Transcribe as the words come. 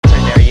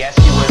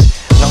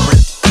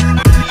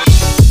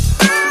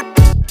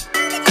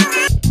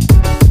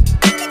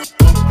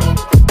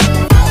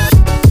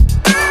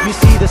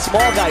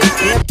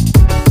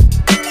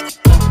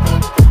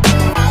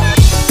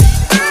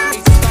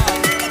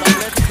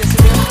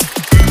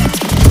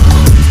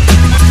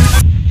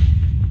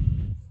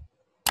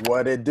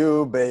What it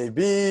do,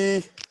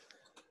 baby?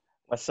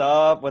 What's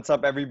up? What's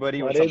up,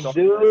 everybody? What What's up, it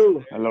to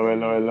do? Hello. What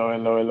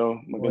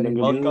Magandang it gabi.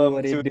 do? Welcome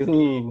What it to do?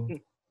 the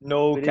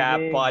No Good Cap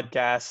evening.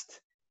 Podcast,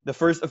 the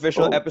first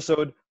official Oh.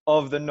 episode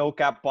of the No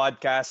Cap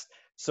Podcast.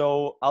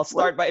 So I'll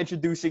start by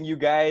introducing you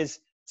guys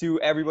to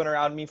everyone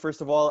around me.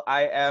 First of all,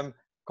 I am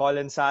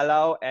Colin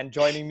Salao, and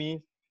joining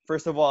me,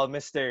 first of all,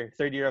 Mr.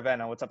 Third Year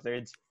Ravenna. What's up,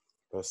 thirds?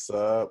 What's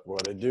up?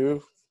 What it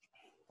do?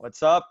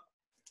 What's up?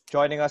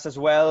 Joining us as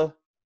well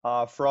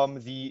from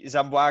the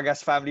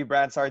Zamboagas Family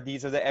Brand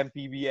Sardines of the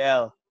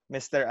MPBL,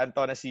 Mr.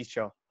 Anton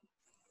Asisio.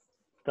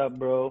 What's up,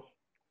 bro?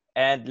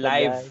 And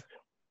What's up, guys?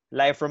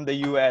 live from the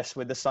US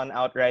with the sun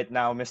out right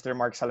now, Mr.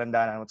 Mark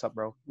Salandanan. What's up,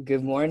 bro?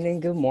 Good morning,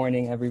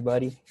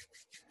 everybody.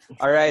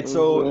 All right,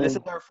 so Good. this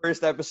is our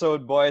first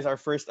episode, boys, our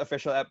first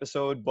official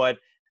episode. But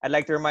I'd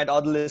like to remind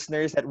all the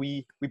listeners that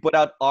we put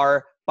out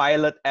our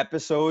pilot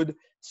episode.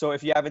 So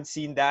if you haven't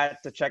seen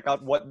that, to check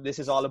out what this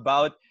is all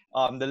about,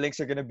 the links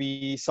are going to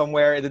be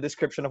somewhere in the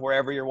description of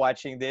wherever you're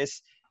watching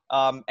this.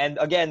 And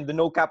again, the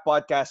No Cap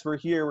Podcast, we're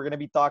here. We're going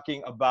to be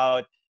talking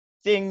about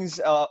things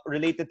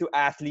related to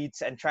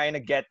athletes and trying to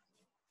get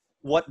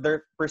what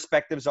their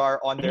perspectives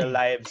are on their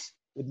lives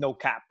with no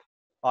cap,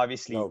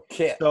 obviously. No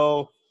cap.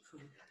 So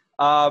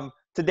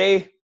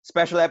today,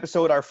 special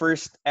episode, our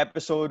first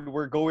episode,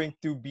 we're going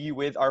to be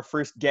with our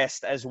first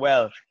guest as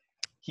well.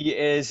 He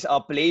is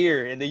a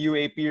player in the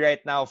UAP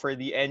right now for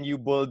the NU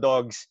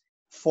Bulldogs,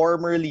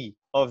 formerly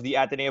of the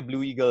Ateneo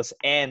Blue Eagles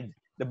and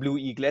the Blue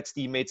Eaglets,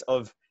 teammates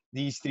of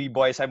these three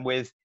boys I'm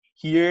with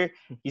here.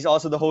 He's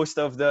also the host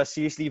of the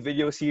Seriously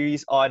video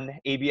series on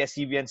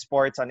ABS-CBN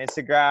Sports on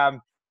Instagram.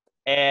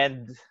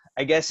 And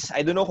I guess,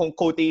 I don't know kung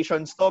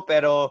quotations to,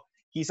 pero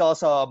he's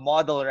also a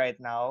model right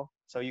now.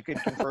 So you can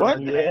confirm What?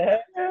 or deny.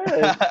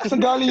 Yeah.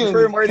 Saan galing yun?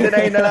 Confirm or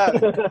deny na lang.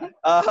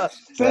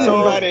 Saan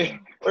So- yun, pare?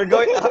 We're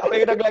going,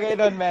 may naglagay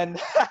doon, man.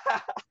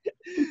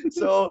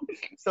 so,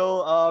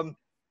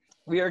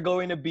 we are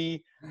going to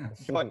be,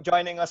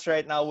 joining us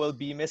right now will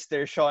be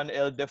Mr. Sean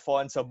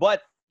Ildefonso.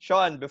 But,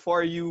 Sean,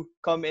 before you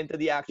come into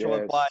the actual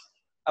Yes. pod,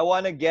 I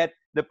want to get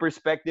the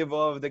perspective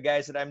of the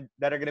guys that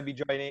are going to be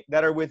joining,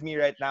 that are with me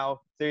right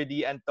now,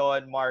 30,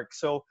 Anton, Mark.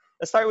 So,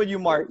 let's start with you,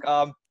 Mark.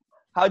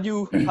 How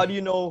do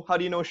you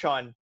know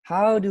Sean?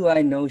 How do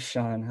I know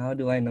Sean?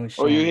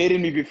 Oh, you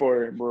hated me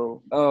before,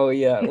 bro. Oh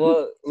yeah.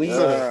 Well,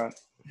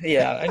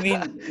 Yeah. I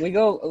mean,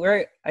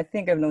 I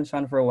think I've known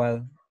Sean for a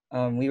while.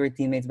 We were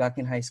teammates back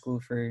in high school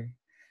for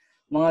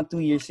mga 2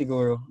 years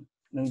siguro,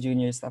 nung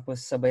juniors.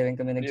 Tapos sabay rin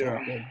kami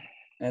nag-champion.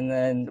 And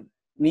then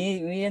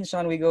me and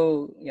Sean, we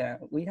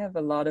have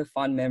a lot of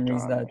fun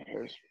memories. That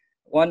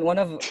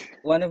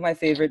one of my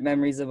favorite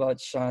memories about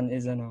Sean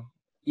is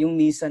yung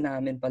misa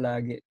namin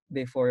palagi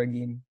before a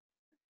game.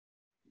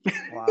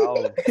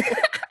 Wow.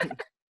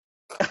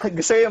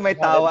 Gusto yung may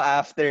tawa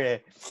after eh.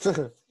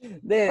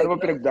 Ano ba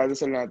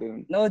pinagdadasal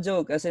natin? No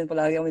joke, kasi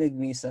palagi kami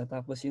nagmisa,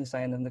 tapos yung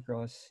sign of the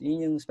cross,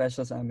 yun yung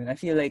special sa amin. I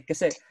feel like,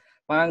 kasi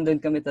parang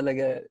doon kami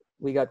talaga,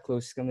 we got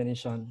close kami ni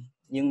Sean,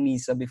 yung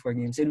misa before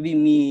games. It'll be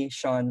me,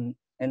 Sean,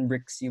 and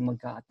Bricks yung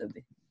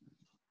magkakatabi.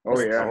 Oh,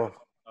 yeah.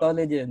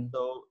 Solid yun.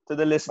 So, to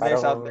the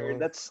listeners Parang- out there,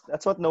 that's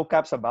what No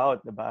Cap's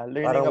about, diba?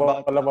 Learning Parang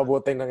about... wala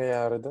mabuting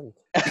nangyayari doon.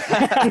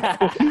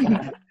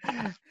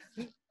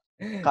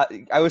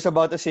 I was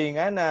about to say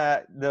nga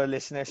na the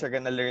listeners are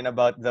gonna learn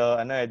about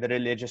the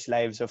religious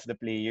lives of the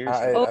players.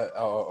 Oh,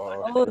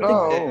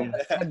 Oh.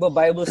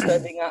 Nagba-Bible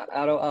study nga,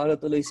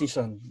 araw-araw tuloy si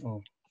Sean.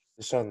 Oh.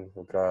 Sean,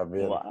 grabe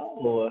yan.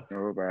 Wow.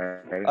 Oh,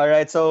 pare. All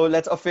right, so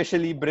let's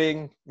officially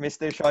bring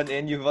Mr. Sean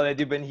in. You've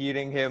already been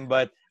hearing him,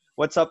 but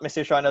what's up,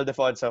 Mr. Sean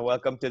Ildefonso?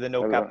 Welcome to the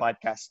No Cap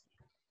Podcast.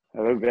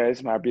 Hello,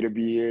 guys. I'm happy to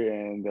be here.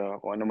 And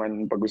kung ano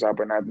man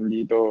pag-usapan natin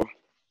dito,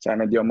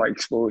 sana di ako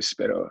ma-expose.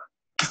 Pero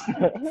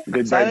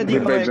good Sana di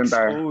vibes lang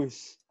tayo.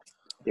 ma-expose.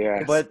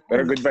 Yeah. But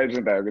Pero good vibes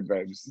lang tayo. Good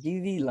vibes.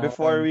 GV lang.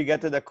 before we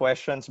get to the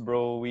questions,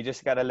 bro, we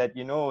just gotta let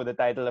you know the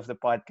title of the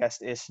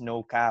podcast is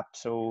No Cap.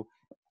 So,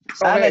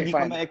 sana Okay, di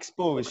ka fine.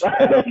 ma-expose.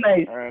 Pero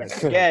Nice. Alright.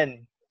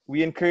 again,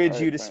 we encourage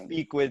you to Alright, fine.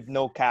 speak with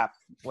no cap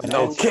when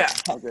No answering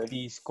cap. Okay.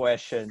 these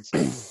questions.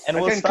 And I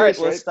we'll can start. curse,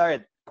 We'll right?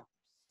 start.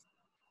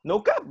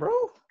 No cap, bro.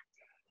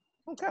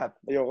 No cap.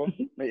 Ayoko.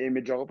 May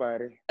image ako,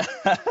 pare.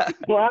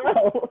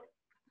 Wow.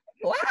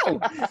 Wow!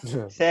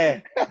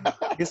 Kasi,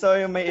 gusto ko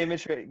yung may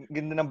image.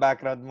 Ganda ng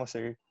background mo,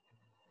 sir.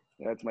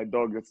 That's my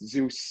dog. That's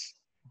Zeus.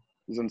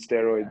 He's on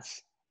steroids.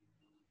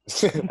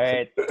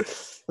 Alright.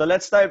 So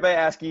let's start by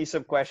asking you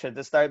some questions.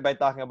 Let's start by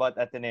talking about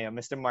Ateneo.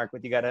 Mr. Mark,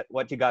 what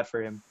you got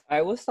for him?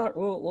 I will start.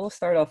 We'll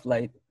start off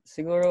light.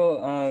 Siguro.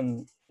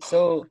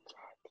 So,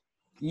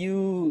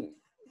 you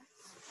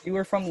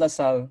were from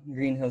LaSalle,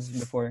 Green Hills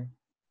before.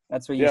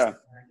 That's where you. Yeah.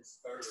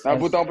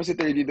 Nabutan ko pa si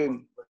 30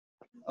 dun.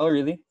 Oh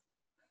really?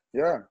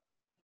 Yeah.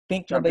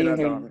 Pink na ba yung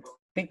hair? Champion ata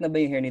Pink na ba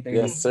yung hair ni 30?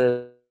 Yes,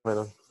 sir.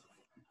 Ano?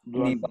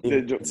 Hindi pa.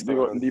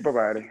 Hindi pa,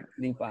 pare.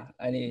 Hindi pa.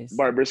 Anyways.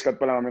 Barber's cut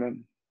pa lang kami nun.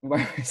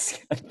 Barbers.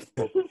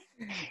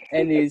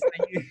 Anyways, so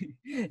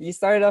you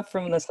started off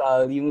from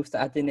LaSalle. You moved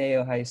to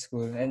Ateneo High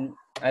School, and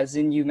as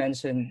in you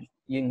mentioned,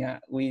 yun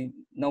nga,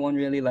 no one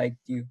really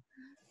liked you.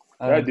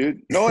 Yeah, dude.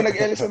 No,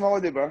 nag-LSM ako,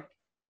 di ba?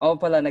 Oh,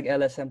 pala,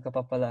 nag-LSM ka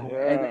pa pala.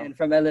 Yeah. And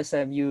from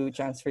LSM, you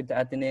transferred to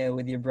Ateneo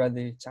with your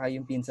brother, tsaka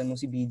yung pinsan mo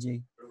si BJ.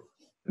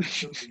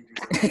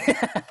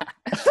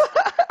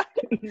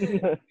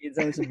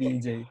 Pinsan mo si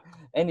BJ.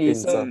 Anyway,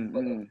 so,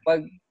 Pinsan.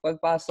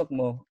 pagpasok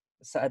mo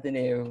sa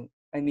Ateneo,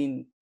 I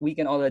mean, we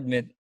can all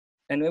admit,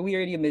 and we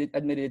already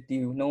admitted it to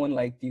you, no one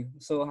liked you.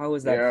 So, how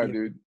was that Yeah, feel?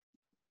 dude.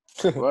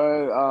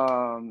 Well,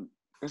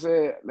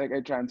 kasi like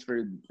I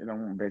transferred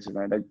ilang beses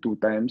na, like 2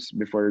 times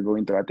before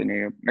going to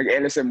Ateneo.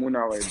 Nag-LSM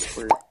muna ako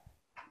before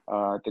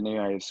Ateneo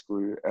High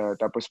School.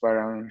 Tapos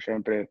parang,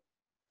 syempre,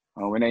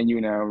 when I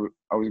knew na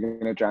I was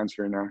gonna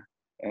transfer na.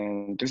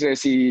 And kasi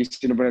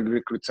sino ba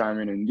nag-recruit sa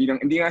amin nun?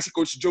 Hindi nga si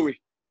Coach Joe eh.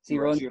 Si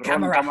Diba? Ron Si Ron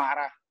Camara.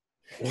 Camara.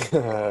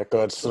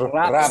 Coach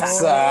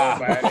Rapsa.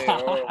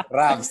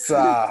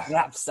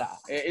 Rapsa.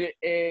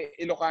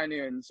 Ilocano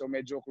yun. So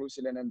medyo close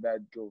sila ng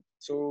dad ko.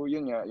 So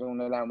yun nga,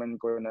 yung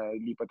nalaman ko na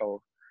lipat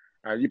ako.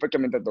 Lipat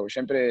kami tatlo.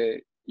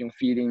 Siyempre, yung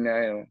feeling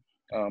na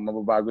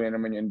mababago na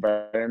naman yung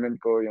environment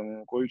ko,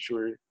 yung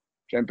culture.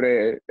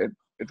 Siyempre,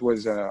 it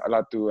was a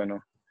lot to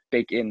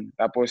take in.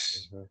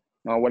 Tapos,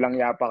 walang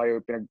yapa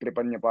kayo,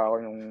 pinagtripan niya pa ako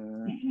yung...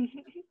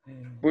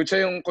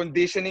 Butya yung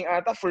conditioning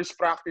ata, first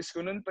practice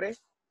ko nun, pre,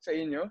 sa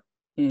inyo.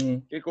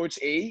 Mm-hmm. Kay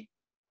Coach A.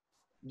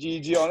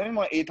 GG yung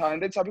mga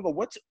 800. Sabi ko,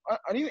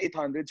 ano yung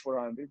 800s,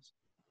 400s?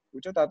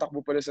 Butya,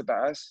 tatakbo pala sa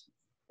taas.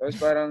 Tapos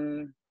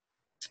parang,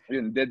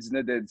 yun, deads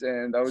na deads.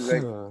 And I was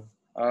like,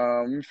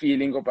 yung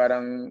feeling ko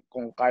parang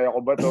kung kaya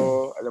ko ba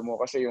to, alam mo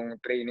kasi yung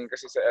training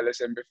kasi sa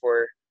LSM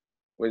before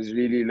was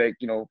really like,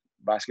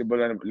 basketball,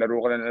 laro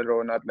ka na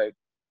laro, not like,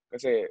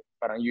 kasi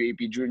parang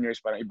UAP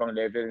juniors, parang ibang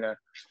level na.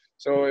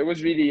 So it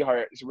was really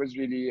hard. It was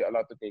really a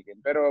lot to take in.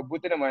 Pero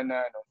buti naman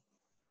na,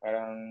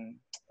 parang,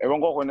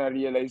 ewan ko kung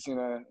na-realize nyo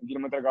na hindi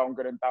naman talaga akong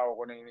ganun tao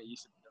ko na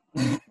iniisip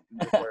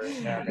before.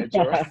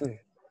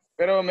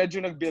 Pero medyo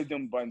nag-build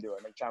yung bond, di ba?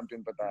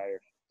 Nag-champion pa tayo.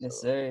 So, yes,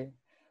 sir.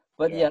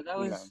 But yeah, that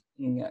was,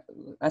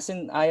 as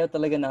in, ayaw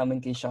talaga namin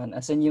kay Sean.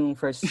 As in, yung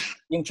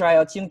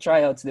tryouts,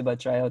 di ba?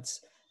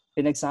 Tryouts,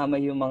 pinagsama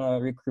yung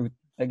mga recruit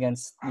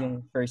against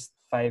yung first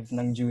 5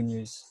 ng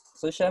juniors.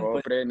 So,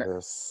 syempre. Pre,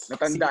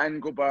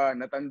 natandaan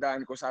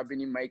ko, sabi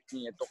ni Mike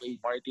Nieto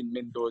kay Martin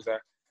Mendoza,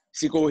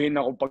 sikuhin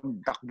ako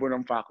pagtakbo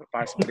ng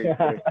fast break,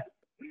 pre.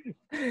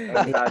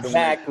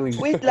 Exactly.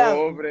 Wait lang.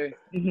 Oo, pre.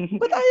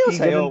 Ba't ayaw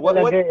sa'yo?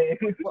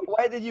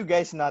 Why did you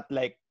guys not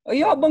like...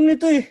 Ay, abang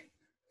nito eh.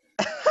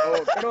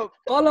 Pero...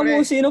 Kala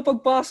mo sino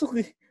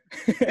pagpasok eh.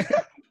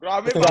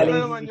 Grabe,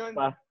 paano naman yun?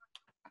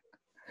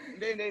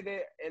 Hindi.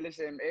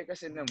 LSM,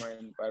 kasi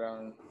naman,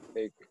 parang,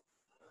 like,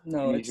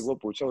 no, inisip ko,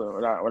 puso,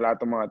 wala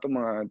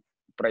mga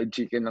fried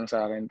chicken lang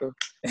sa akin to.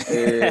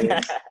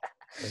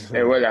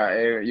 Wala.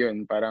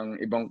 Yun, parang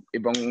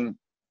ibang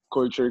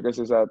culture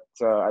kasi sa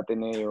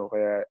Ateneo,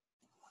 kaya,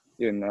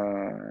 yun,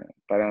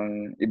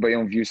 parang iba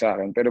yung view sa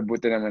akin. Pero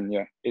buti naman,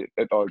 yeah,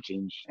 it all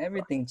changed.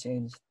 Everything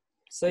changed.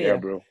 So, yeah,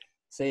 yeah. Bro.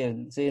 So,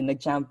 yun,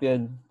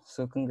 nag-champion.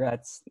 So,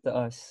 congrats to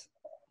us.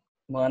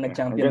 Mga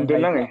nag-champion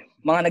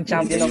mga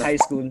nag-champion ng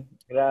high school.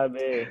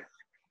 Grabe.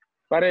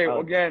 Pare,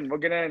 wag yan.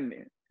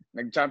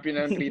 Nag-champion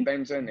ng 3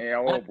 times yan.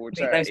 Ako,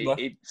 pucha.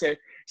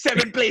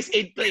 7 place,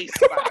 8 place.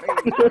 Pare,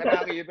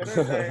 nakakita na.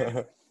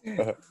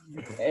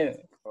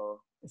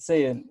 So,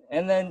 yun.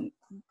 And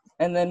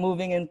then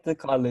moving into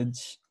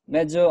college,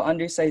 medyo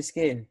undersized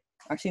ka eh.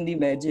 Actually, hindi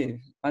medyo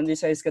eh.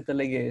 Undersized ka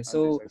talaga eh.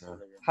 So,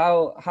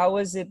 how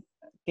was it?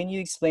 Can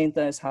you explain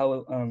to us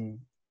how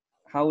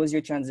was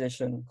your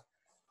transition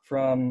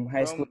from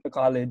high school to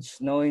college,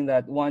 knowing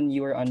that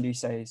you were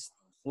undersized?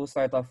 We'll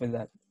start off with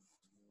that.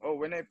 Oh,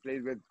 when I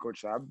played with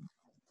Coach Tab,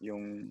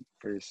 yung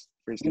first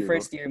year. Yung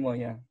first year mo,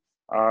 yeah.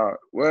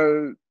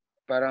 Well,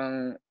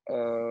 parang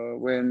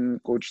when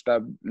Coach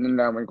Tab,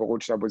 nalaman ko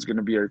Coach Tab was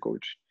gonna be our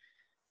coach.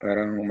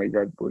 Parang, oh my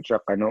God, Coach,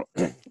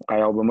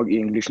 kaya ko ba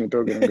mag-English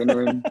nito?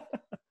 Ganun.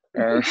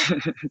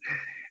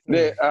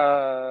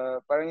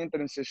 Parang yung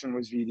transition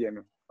was really,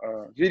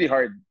 really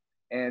hard.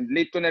 And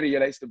late ko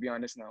na-realize, to be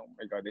honest now, oh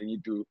my God, I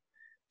need to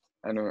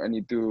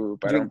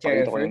parang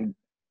pakita ko yung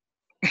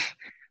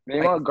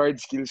mga guard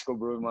skills ko,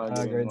 bro.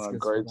 Mga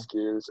guard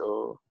skills.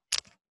 So,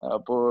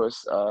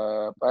 tapos,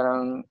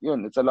 parang,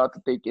 yun, it's a lot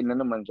to take in na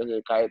naman.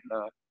 Kasi kahit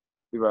na,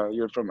 di ba,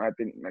 you're from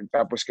Ateneo,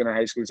 nagtapos ka na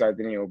high school sa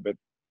Ateneo, but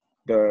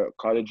the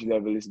college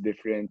level is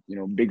different.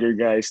 Bigger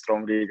guys,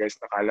 stronger guys.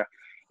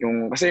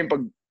 Kasi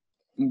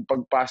yung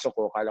pagpasok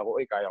ko, kala ko,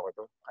 kaya ko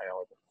to.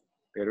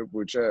 Pero,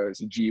 putya,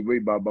 si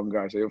G-Boy,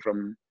 babangga sa'yo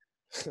from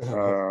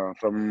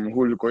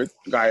whole court.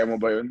 Kaya mo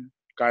ba yun?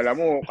 Kala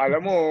mo,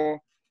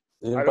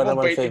 yun pa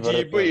naman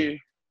favorite G-Boy.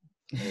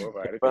 Oo,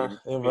 pare.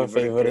 Yun pa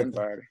favorite.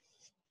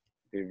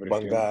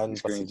 Banggaan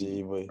pa si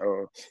G-Boy.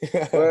 Oo.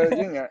 Well,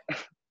 yun nga.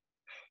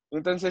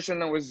 Yung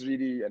transition lang was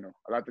really, a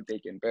lot to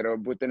take in.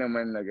 Pero buti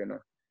naman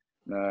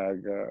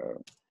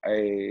I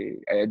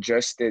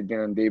adjusted,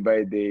 day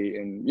by day.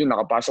 And yun,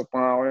 nakapasok pa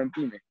nga ako ng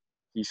team eh.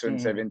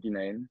 Season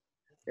 79.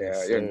 Kaya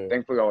yun,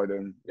 thankful ako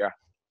dun. Yeah.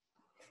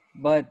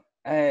 But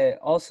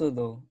also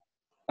though,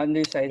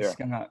 undersized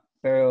ka nga.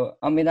 Pero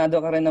aminado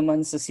ka rin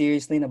naman sa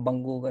series na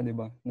bangko ka, di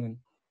ba? Noon.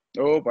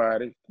 Oo,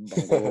 pare.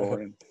 Bangko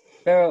rin.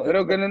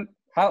 Pero ganun.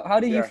 How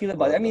did you feel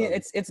about it? I mean,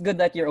 it's good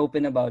that you're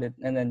open about it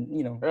and then,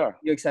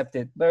 you accept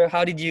it. But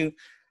how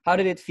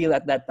did it feel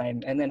at that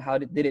time? And then how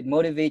did it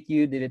motivate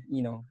you? Did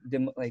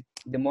it,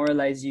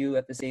 demoralize you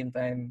at the same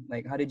time?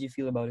 Like, how did you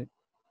feel about it?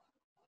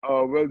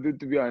 Well, dude,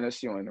 to be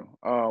honest,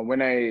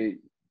 when I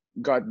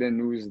got the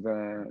news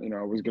that,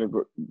 I was gonna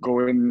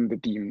go in the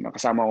team,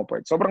 nakasama ko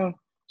part.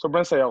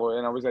 Sobrang saya ko,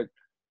 and I was like,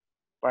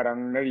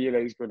 parang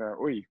na-realize ko na,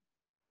 uy,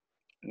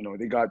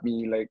 they got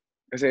me like,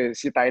 kasi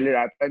si Tyler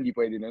ata, hindi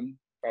pwede nun.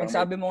 Ang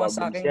sabi mo nga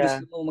sa akin,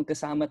 gusto mo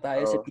magkasama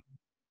tayo sa team.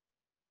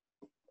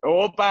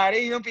 Oo,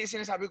 pare, yung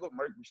sinasabi ko,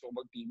 Mark, gusto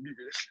ko mag-team.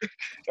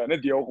 Sana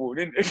di ako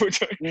kunin.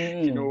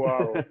 Kinuha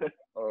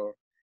ko.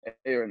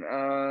 Ayun.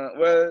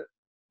 Well,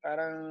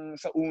 parang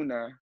sa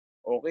una,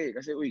 okay.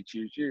 Kasi,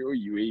 cheer.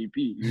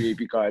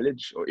 UAP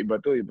College. Iba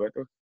to.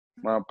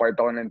 Mga part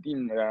ako ng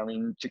team.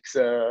 Maraming chicks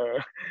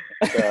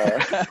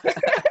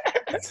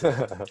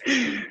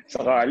sa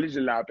college,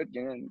 lapit,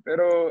 ganyan.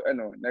 Pero,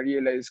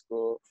 na-realize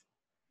ko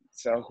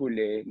sa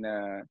huli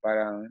na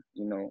parang,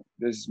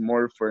 there's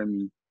more for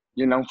me.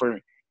 Yun lang for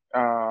me.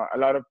 A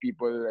lot of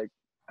people, like,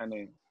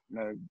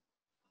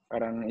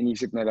 parang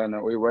inisip nila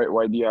na,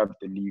 why do you have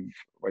to leave?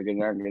 Why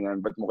ganyan?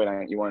 Ba't mo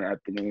kailangan iwan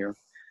at pinyo?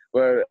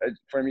 Well,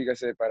 for me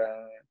kasi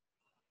parang,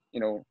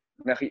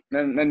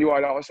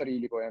 naniwala ako sa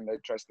sarili ko and I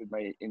trusted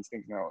my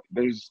instincts now.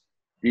 There's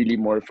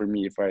really more for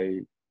me if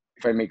I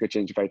make a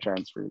change, if I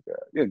transfer.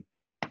 Yun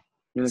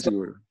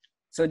siguro.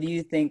 So do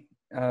you think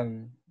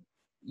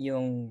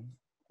yung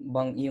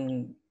wag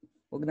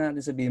na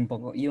natin sabihin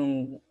po,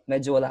 yung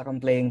medyo wala kang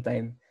playing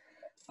time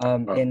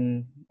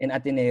in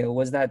Ateneo,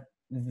 was that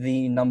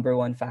the number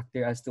one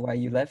factor as to why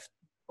you left?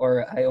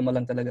 Or ayaw mo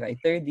lang talaga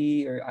kay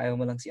 30? Or ayaw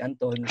mo lang si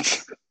Anton?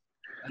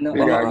 Ano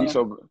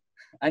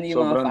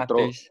yung mga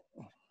factors?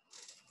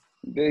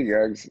 Hindi,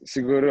 gags.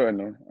 Siguro,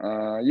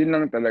 yun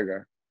lang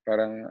talaga.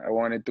 Parang I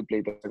wanted to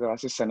play talaga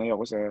kasi sanay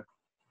ako sa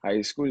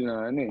high school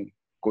na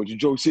Coach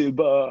Joe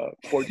Silva,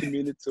 40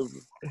 minutes of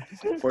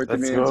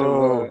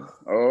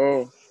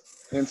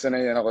yun,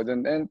 sanayan ako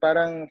dun. And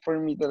parang for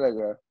me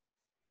talaga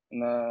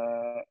na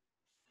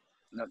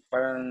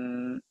parang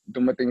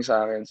dumating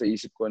sa akin sa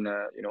isip ko na,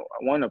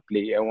 I want to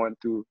play. I want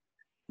to,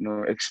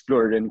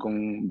 explore rin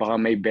kung baka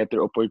may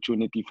better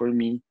opportunity for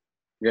me.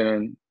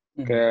 Ganun.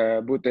 Mm-hmm.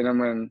 Kaya buti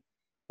naman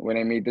when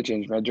I made the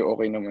change, medyo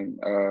okay naman.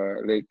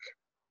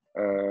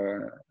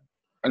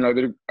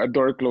 A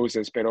door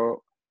closes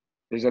pero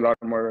there's a lot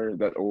more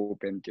that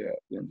open. Kaya,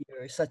 yun.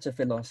 You're such a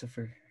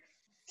philosopher.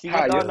 Sige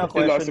daw na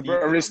question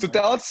dito.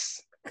 Aristoteles?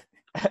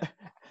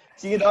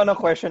 Sige daw na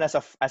question as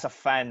a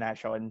fan,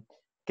 Sean.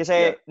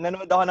 Kasi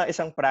nanood ako ng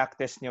isang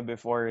practice nyo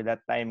before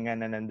that time nga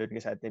na nandun ka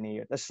sa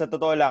Ateneo. Tapos sa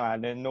totoo lang,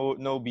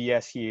 no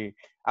BS here.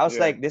 I was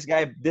like, this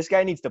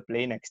guy needs to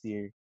play next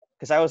year.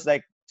 Because I was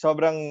like,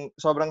 sobrang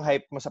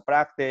hype mo sa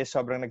practice,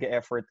 sobrang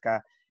nag-e-effort ka.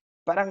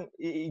 Parang,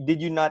 did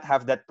you not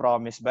have that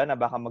promise ba na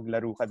baka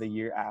maglaro ka the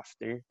year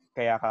after?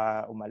 Kaya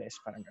ka umalis,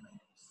 parang ganun.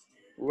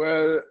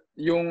 Well,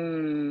 yung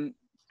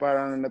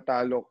parang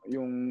natalo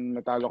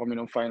kami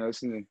ng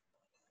finals nun.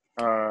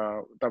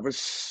 Tapos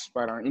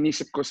parang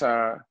inisip ko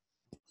sa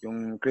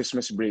yung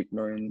Christmas break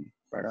noon,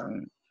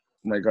 parang,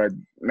 oh my God,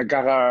 na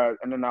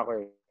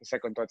ako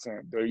second thoughts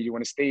na, do I really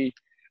want to stay?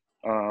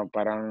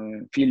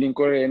 Parang feeling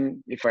ko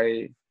rin, if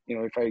I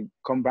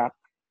come back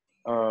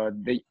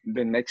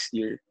the next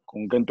year,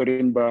 kung ganito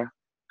rin ba.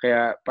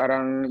 Kaya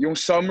parang yung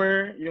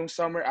summer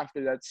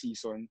after that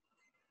season,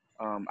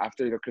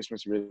 after the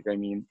Christmas break, I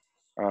mean,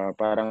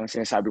 parang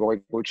sinasabi ko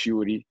kay Coach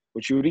Yuri,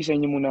 sa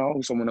inyo muna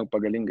ako, gusto mo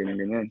nagpagaling,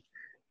 ganyan.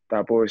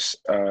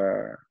 Tapos,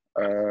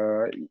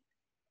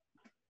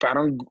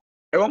 parang,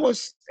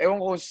 ewan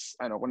ko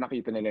kung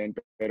nakita nila yun,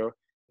 pero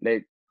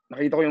like,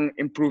 nakita ko yung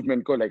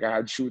improvement ko, like I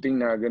had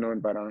shooting na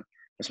gano'n, parang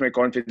mas may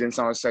confidence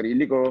ako sa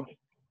sarili ko,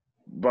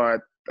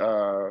 but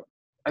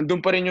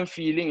andun pa rin yung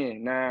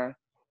feeling na,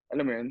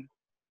 alam mo yun,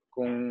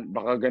 kung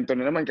baka ganito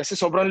na naman, kasi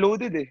sobrang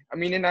loaded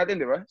aminin natin,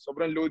 di ba?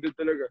 Sobrang loaded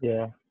talaga.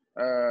 Yeah.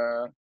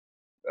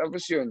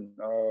 Tapos yun,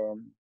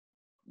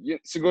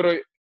 siguro,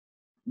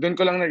 doon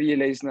ko lang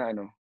na-realize na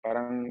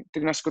parang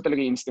tinas ko talaga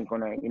yung instinct ko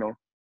na,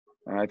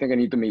 I think I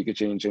need to make a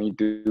change. I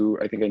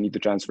think I need to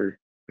transfer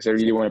because I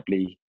really want to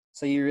play.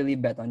 So you really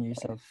bet on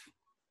yourself?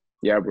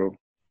 Yeah, bro.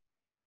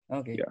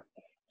 Okay. Yeah.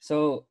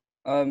 So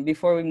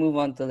before we move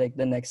on to like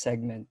the next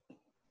segment,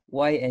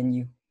 why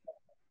NU?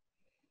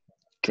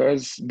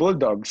 Because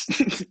Bulldogs.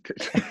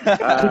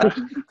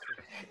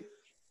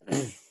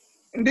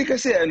 Hindi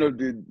kasi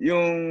dude,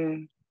 yung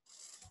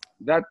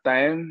that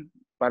time,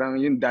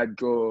 parang yung dad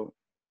ko,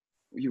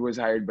 he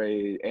was hired by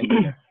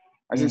NU.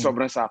 As in,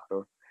 sobrang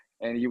sakto.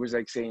 And he was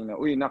like saying na,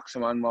 uy, nak,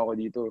 samahan mo ako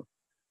dito.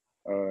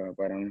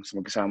 Parang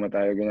magkasama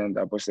tayo, ganyan.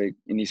 Tapos like,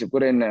 inisip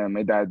ko rin na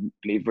my dad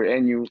played for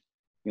NU.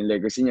 Yung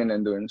legacy niya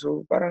nandun.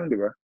 So, parang,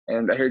 di ba?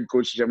 And I heard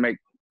Coach Jamaic,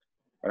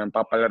 parang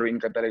papalaruin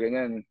ka talaga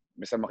niyan.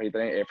 Basta makita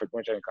na yung effort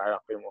mo, yung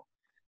character mo.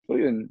 So,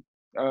 yun.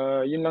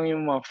 Yun lang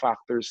yung mga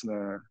factors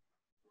na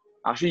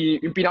Actually,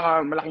 yung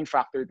pinakamalaking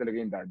factor talaga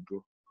yung dad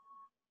ko.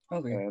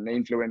 Okay.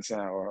 Na-influence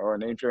na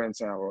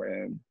ako.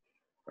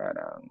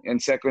 And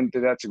second to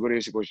that, siguro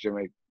yung si Coach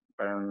Jamaic.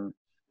 Parang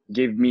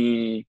gave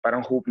me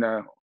parang hope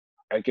na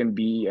I can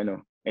be,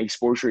 may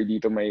exposure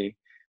dito, may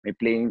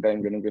playing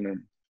time,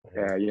 ganun.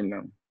 Kaya yun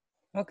lang.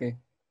 Okay.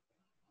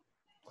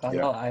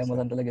 Kala ko ayaw mo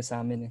lang talaga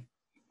sa amin eh.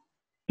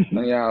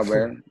 Nangyaya ba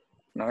yan?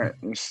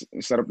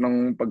 Sarap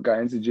ng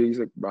pagkain si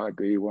Jason. Bakit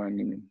ko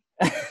iwanin yun?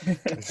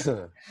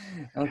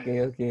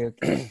 Okay.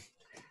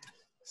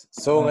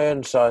 So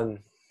ngayon, Sean,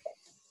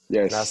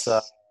 yes.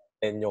 Nasa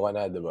Enyo ka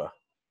na, di ba?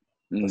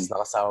 Tapos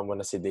nakasama mo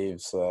na si Dave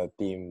sa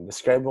team.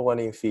 Describe mo kung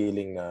ano yung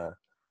feeling na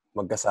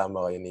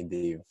magkasama kayo ni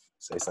Dave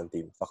sa isang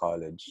team sa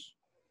college.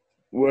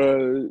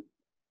 Well,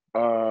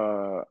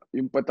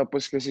 yung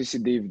patapos kasi si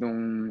Dave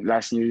nung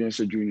last year niya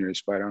sa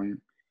juniors, parang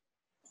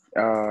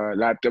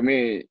lahat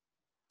kami,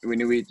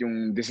 wini-wait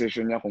yung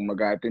decision niya kung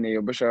mag-Ateneo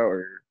ba siya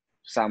or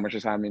sama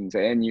siya sa amin sa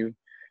NU.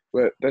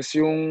 Well, tas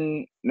yung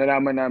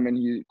nalaman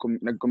namin,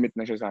 nag-commit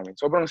na siya sa amin.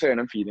 Sobrang saya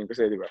ng feeling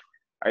kasi, di ba?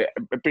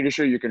 I'm pretty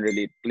sure you can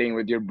relate playing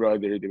with your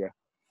brother, di ba?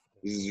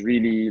 This is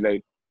really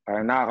like,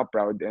 parang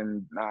nakaka-proud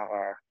and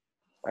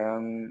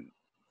parang,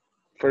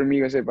 for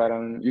me kasi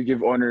parang you give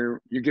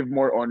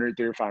more honor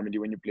to your family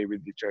when you play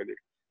with each other.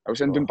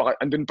 Tapos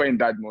andun pa yung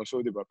dad mo,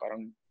 so di ba?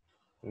 Parang,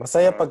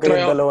 masaya pag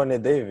kayong dalawa ni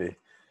Dave eh.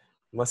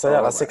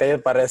 Masaya kasi kayo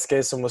pares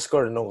kayo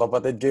sumuscore. Nung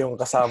kapatid ko yung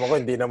kasama ko,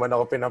 hindi naman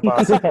ako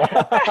pinapasok.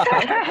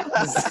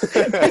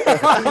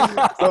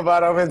 So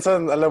parang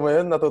minsan, alam mo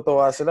yun,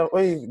 natutuwa sila.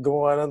 Uy,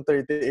 gumawa ng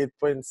 38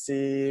 points si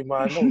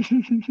Manong.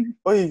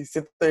 Uy,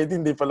 si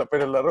 30 hindi pala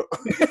pinalaro.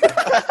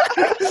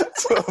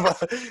 So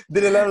hindi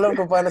nila alam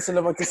kung paano sila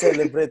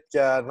mag-celebrate.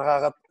 Kaya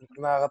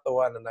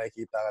nakakatuwa na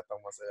nakikita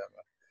katang masaya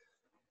ka.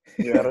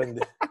 Yeah. Pero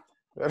hindi.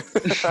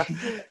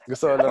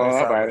 Gusto ko lang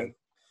sa amin.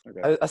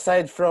 Okay.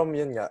 Aside from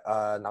yun nga,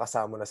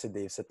 nakasama na si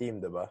Dave sa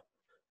team, diba?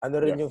 Ano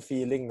rin yung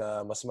feeling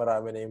na mas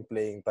marami na yung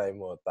playing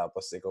time mo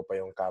tapos ikaw pa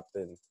yung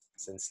captain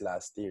since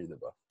last year,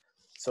 diba?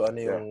 So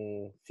ano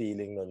yung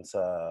feeling nun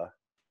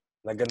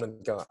na ganun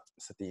ka nga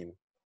sa team,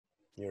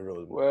 yung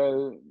role mo?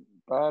 Well,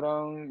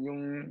 parang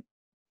yung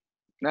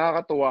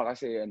nakakatuwa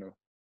kasi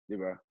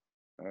diba?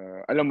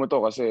 Alam mo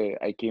to kasi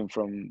I came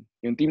from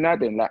yung team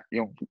natin,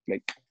 yung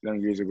like ilang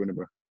years ago na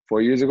ba?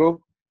 4 years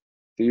ago?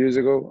 2 years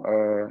ago?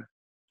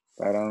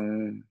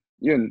 Parang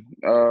yun,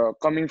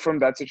 coming from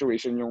that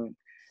situation, yung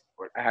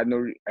I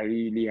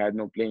really had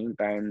no playing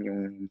time,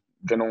 yung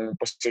ganong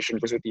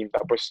position ko sa team,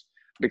 tapos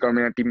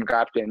becoming a team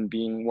captain,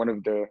 being one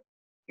of the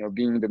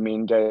being the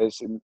main guys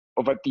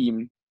of a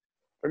team,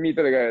 for me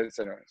talaga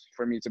it's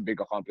a big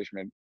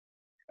accomplishment.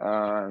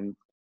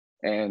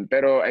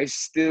 Pero I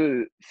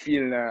still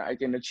feel na I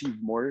can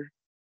achieve more.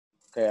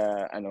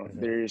 Kaya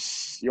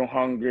there's yung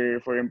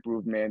hunger for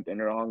improvement and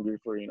your hunger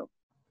for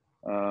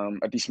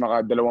at least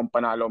maka-2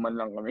 panalo man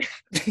lang kami.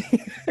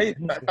 Ay,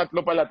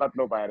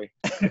 tatlo pare.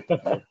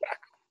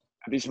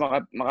 At least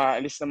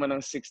makaalis naman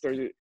ng 6th or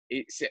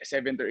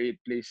 7th or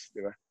 8th place,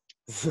 di ba?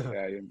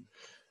 Kaya yun.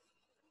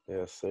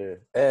 Yes,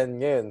 sir.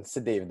 And ngayon, si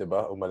Dave, di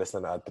ba? Umalis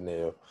na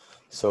Ateneo.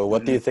 So,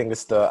 what do you think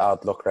is the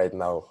outlook right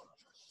now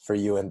for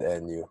you and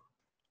NU?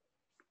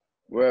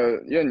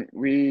 Well, yun,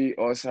 we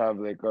also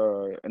have like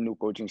a new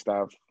coaching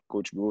staff,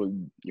 Coach Gould,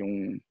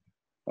 yung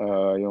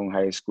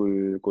high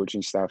school coaching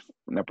staff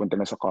napunta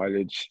na sa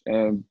college.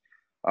 And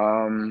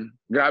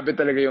grabe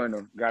talaga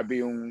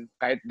grabe yung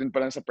kahit dun pa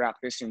lang sa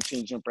practice, yung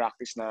change ng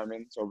practice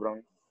namin,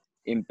 sobrang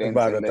intense.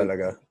 Nagbago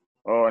talaga.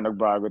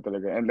 Nagbago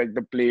talaga. And like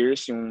the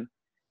players, yung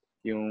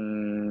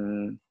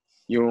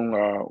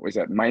what's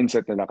that,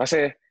 mindset nila.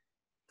 Kasi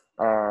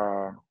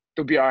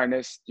to be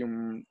honest,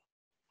 yung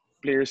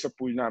players sa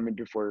pool namin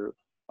before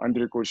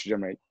under Coach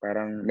Jamaic,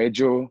 parang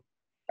medyo,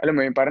 alam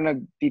mo yun, parang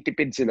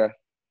nagtitipid sila.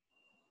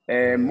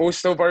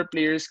 Most of our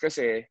players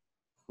kasi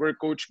were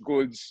Coach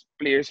Gould's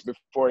players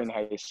before in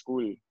high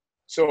school.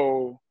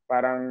 So,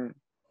 parang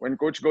when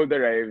Coach Gould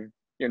arrived,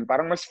 yun,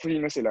 parang mas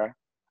free na sila.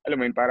 Alam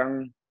mo yun,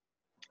 parang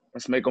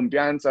mas may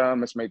kumpiyansa,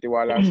 mas may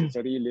tiwala sa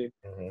sarili.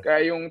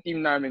 Kaya yung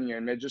team namin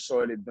yun, medyo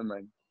solid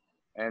naman.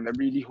 And I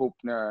really hope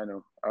na,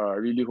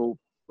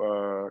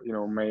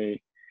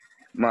 may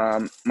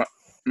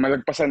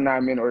malagpasan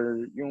namin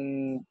or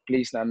yung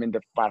place namin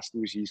the past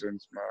 2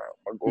 seasons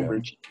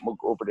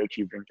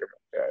mag-overachieve rin kami.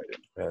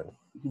 Yeah.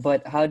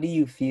 But how do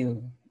you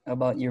feel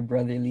about your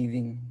brother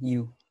leaving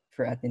you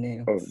for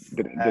Ateneo?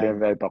 Didn't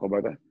I talk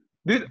about that?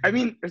 Dude, I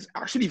mean, it's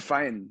actually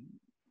fine.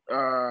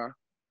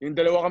 Yung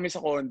dalawa kami sa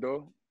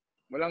condo,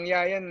 walang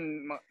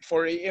yayan,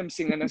 4 a.m.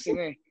 singa na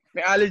singa eh.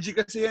 May allergy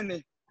kasi yan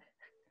eh.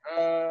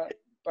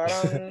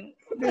 Parang,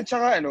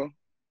 tsaka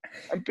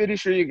I'm pretty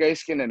sure you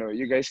guys can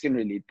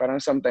relate. Parang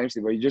sometimes,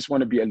 diba, you just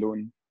want to be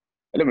alone.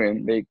 Alam mo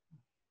yun, like,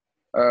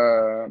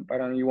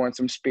 parang you want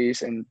some space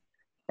and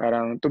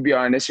parang, to be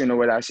honest,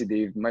 wala si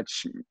Dave.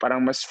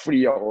 Parang mas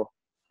free ako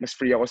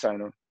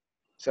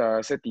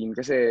sa team.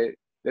 Kasi,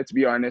 let's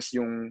be honest,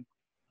 yung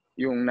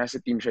nasa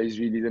team siya is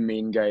really the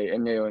main guy.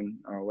 And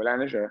ngayon,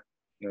 wala na siya.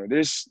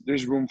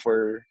 There's room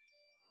for,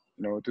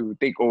 to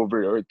take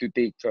over or to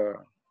take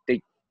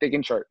take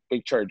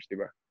charge, di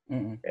ba?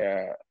 Mm-mm.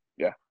 Kaya,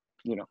 yeah,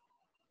 you know.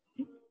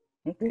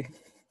 Okay.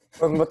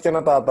 Ba't ka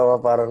natatawa?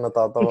 Parang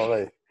natatawa ka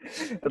eh.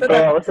 Totoo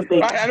ako sa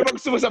take. Ay, ano ba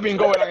gusto mo sabihin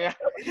ko? Walang yan.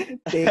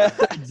 Take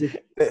charge.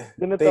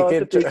 Ganito Take ako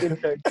it. sa take in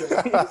charge.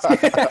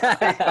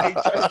 Take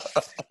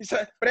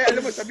charge. Pre,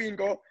 alam mo sabihin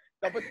ko,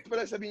 dapat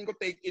pala sabihin ko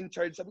take in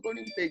charge. Sabi ko,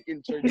 ano yung take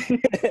in charge?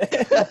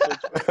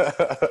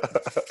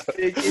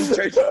 Take in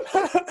charge.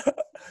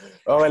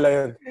 Okay lang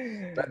yun.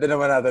 Pwede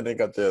naman natin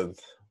i-cut yun.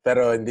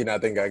 Pero hindi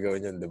natin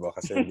gagawin yun, di ba?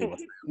 Kasi hindi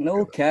mas...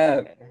 No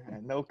cap.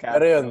 No cap.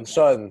 Pero yun,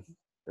 Sean,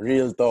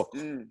 real talk.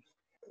 Mm.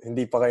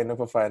 Hindi pa kayo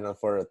nagpa-Final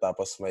Four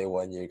tapos may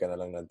 1 year ka na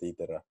lang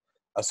natitira.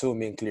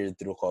 Assuming cleared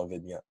through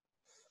COVID nga.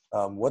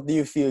 What do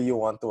you feel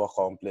you want to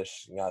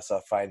accomplish nga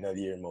sa final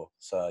year mo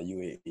sa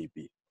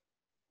UAAP?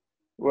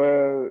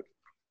 Well,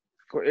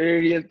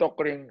 real talk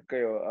rin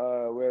kayo.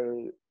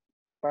 Well,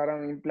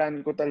 parang yung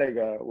plan ko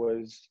talaga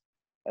was,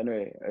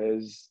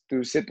 is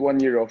to sit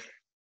 1 year off.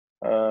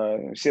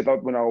 Sit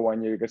out muna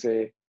ako 1 year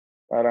kasi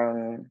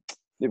parang,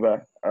 di ba,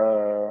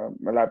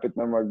 malapit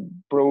na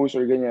mag-pros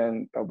or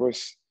ganyan.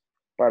 Tapos,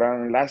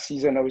 parang last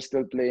season, I was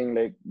still playing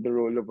like the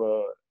role of a,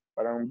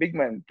 parang big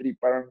man.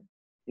 Parang,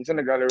 minsan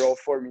naglalaro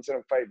 4,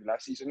 minsan 5.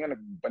 Last season nga,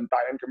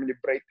 nagbantayan kami ni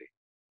Bright eh.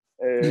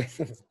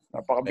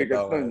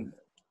 Napakabigat nun.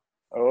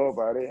 Oo,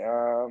 pare.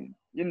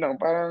 Yun lang,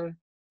 parang,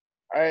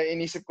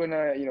 inisip ko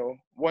na,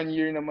 1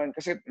 year naman,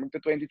 kasi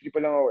magta-23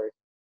 pa lang ako eh.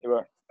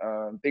 Diba?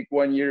 Take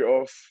 1 year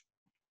off,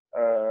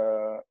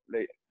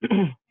 like,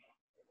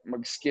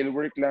 mag-skill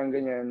work lang,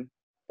 ganyan.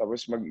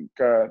 Tapos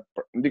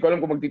hindi ko alam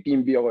kung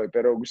magti-team B ako eh,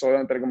 pero gusto ko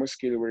lang talaga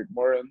mag-skill work,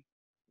 more on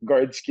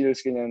guard skills,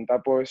 ganyan.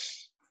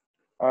 Tapos,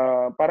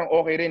 parang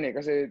okay rin eh,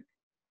 kasi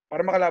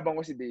parang makalabang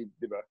ko si Dave,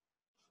 di ba?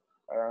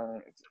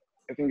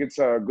 I think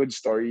it's a good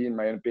story in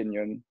my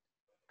opinion.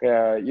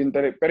 Kaya yun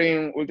talaga. Pero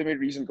yung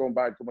ultimate reason kung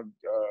bakit ko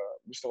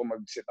gusto ko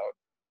mag-sit out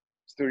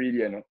is to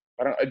really,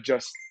 parang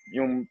adjust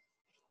yung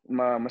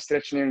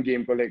ma-stretch na yung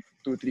game ko like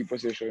 2-3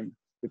 position.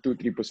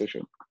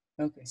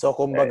 Okay. So,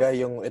 kumbaga,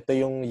 ito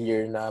yung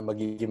year na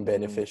magiging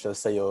beneficial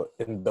sa'yo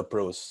in the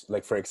pros.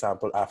 Like, for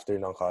example, after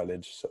ng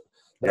college. So,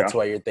 that's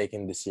why you're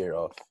taking this year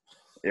off.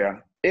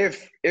 Yeah.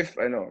 If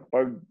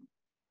pag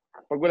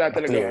wala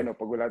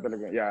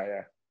talaga,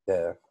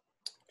 yeah.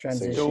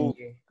 Transition.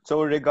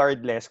 So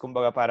regardless,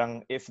 kumbaga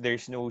parang if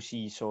there's no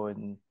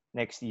season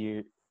next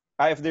year,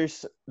 if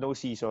there's no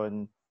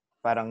season,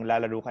 parang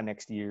lalaro ka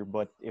next year,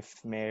 but if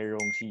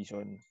merong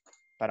season,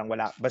 parang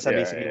wala. Basta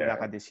basically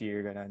wala ka this year,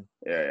 ganun.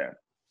 Yeah.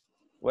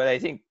 Well,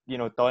 I think,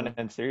 Ton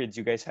and Thirds,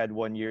 you guys had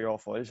 1 year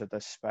off also,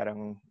 tas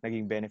parang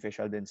naging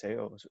beneficial din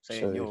sa'yo. Sa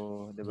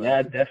inyo, diba?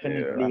 Yeah,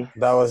 definitely.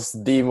 That was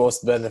the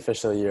most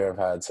beneficial year I've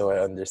had, so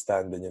I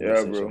understand din yung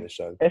decision ni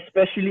Sean.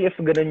 Especially if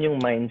ganun yung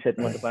mindset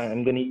mo,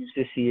 I'm gonna use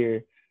this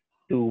year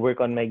to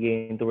work on my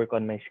game, to work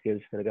on my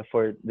skills talaga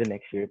for the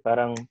next year.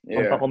 Parang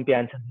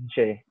pampakumpiyansa din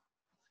siya eh.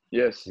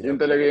 Yes, yun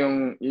talaga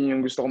yun yung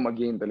gusto kong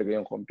mag-gain talaga,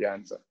 yung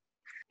kumpiyansa.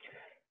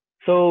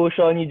 So,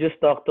 Sean, you just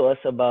talked to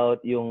us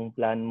about yung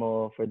plan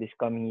mo for this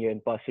coming year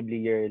and possibly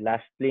your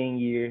last playing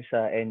year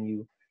sa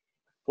NU.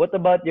 What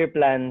about your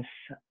plans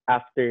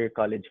after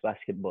college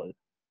basketball?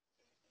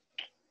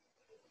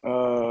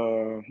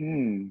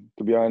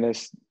 To be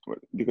honest,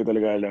 hindi ko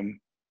talaga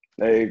alam.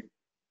 Like,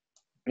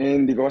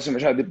 hindi ko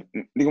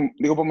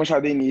pa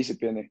masyado iniisip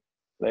yan eh.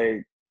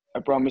 Like,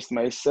 I promised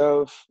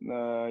myself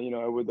na,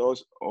 I would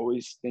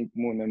always think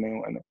muna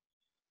na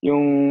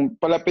yung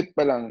palapit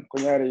pa lang,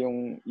 kunyari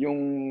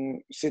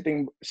yung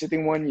sitting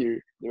 1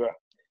 year, di ba?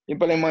 Yung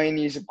pala yung mga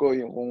iniisip ko,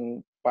 yung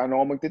kung paano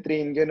ako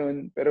magte-train,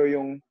 ganun. Pero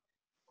yung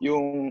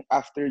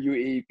after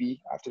UAP,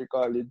 after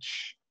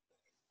college,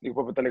 hindi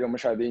ko pa talaga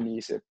masyado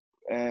iniisip.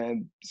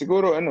 And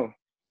siguro,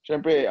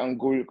 syempre, ang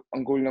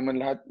goal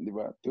naman lahat, di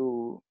ba?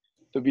 To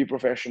be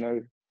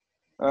professional.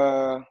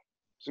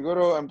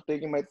 Siguro, I'm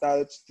taking my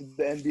talents to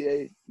the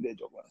NBA. Hindi,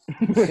 joke lang.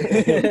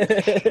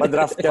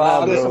 Madraft ka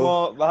na,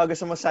 bro. Baka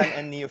gusto mo sign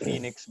and Neo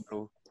Phoenix,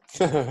 bro.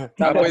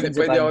 Pwede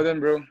ako dun,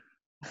 bro.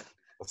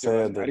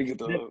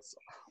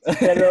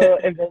 Pero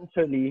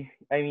eventually,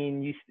 I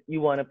mean, you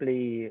wanna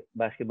play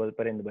basketball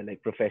pa rin, diba? Like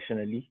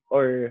professionally?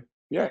 Or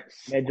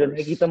yes, medyo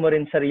nakikita mo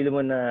rin sarili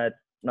mo na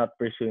not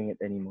pursuing it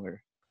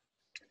anymore?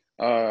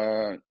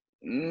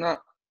 Not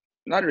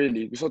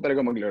really. Gusto ko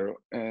talaga maglaro.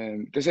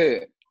 And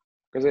kasi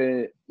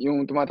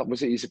yung tumatakbo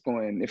sa isip ko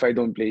ngayon, if I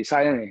don't play,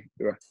 sayang eh,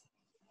 di ba?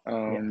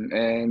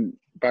 And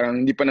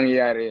parang hindi pa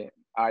nangyayari,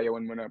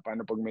 ayawan mo na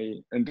paano pag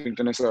may nandun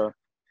ka na sa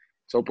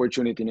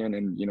opportunity na yun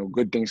and,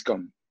 good things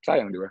come.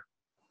 Sayang, di ba?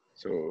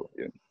 So,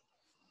 yun.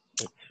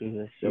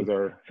 That's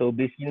true. So,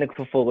 basically,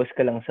 nagfo-focus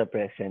ka lang sa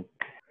present.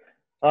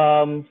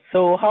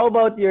 So, how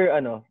about your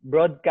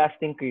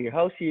broadcasting career?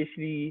 How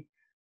seriously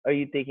are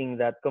you taking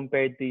that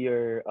compared to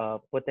your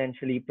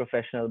potentially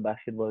professional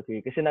basketball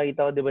career? Kasi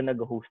nakita ko, di ba,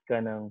 nag-host ka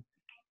ng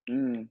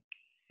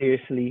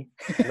seriously?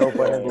 No,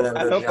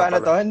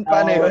 paano to?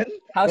 Paano yun?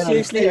 How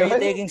seriously are you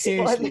taking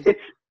seriously?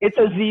 It's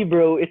a Z,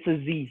 bro. It's a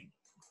Z.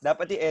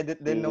 Dapat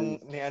i-edit din nung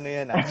ni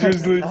yan.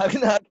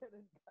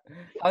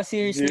 How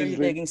seriously are you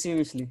taking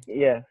seriously?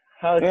 Yeah.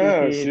 How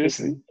Yeah, seriously?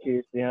 seriously.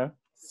 Seriously, huh?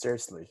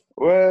 Seriously.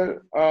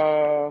 Well,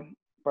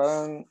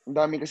 parang ang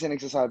dami kasi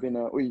nagsasabi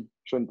na, uy,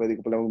 Sean, pwede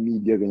ko pala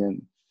mag-media, ganyan.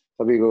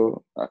 Sabi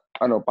ko,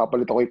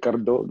 papalit ako kay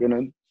Cardo,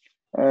 ganun.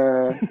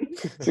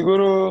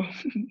 Siguro,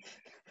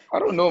 I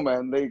don't know,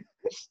 man. Like,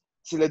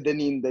 sila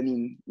Danin,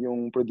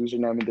 yung producer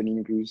namin,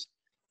 Danin Cruz.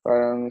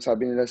 Parang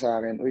sabi nila sa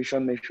akin, uy,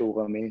 Sean, may show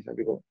kami.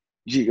 Sabi ko,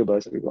 G ka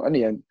ba? Sabi ko, ano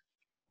yan?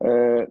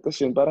 Tapos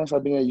yun, parang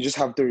sabi nga, you just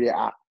have to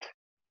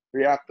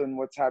react on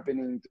what's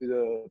happening to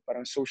the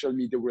parang social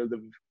media world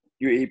of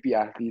UAP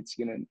athletes,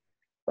 ganun.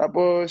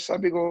 Tapos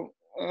sabi ko,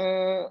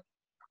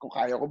 kung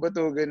kaya ko ba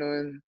to,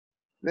 ganun.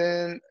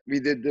 Then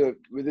we did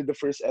the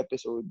first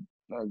episode.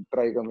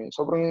 Nag-try kami.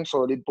 Sobrang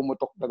solid,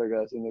 pumutok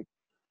talaga. So, like,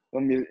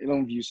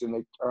 ilang views yun,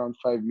 like around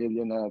 5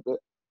 million na ata.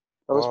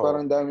 Tapos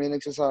parang ang dami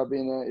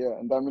nagsasabi,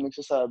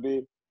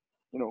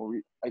 you know,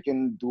 I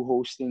can do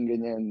hosting,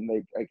 ganyan.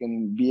 Like, I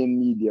can be in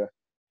media.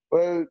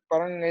 Well,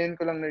 parang ngayon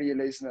ko lang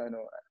na-realize na,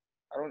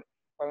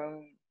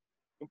 parang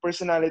yung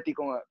personality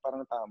ko nga,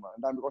 parang tama.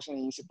 Ang dami ko kasi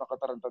naiisip na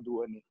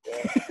katarantaduan eh.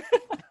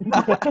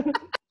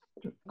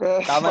 Kaya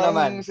Tama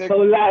naman.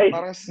 No lie.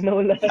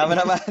 Tama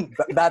naman.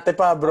 Dati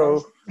pa, bro.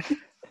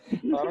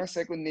 Parang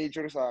second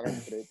nature sa akin,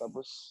 pre.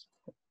 Tapos,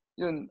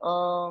 yun,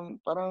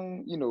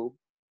 parang, you know,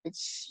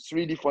 it's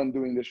really fun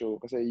doing the show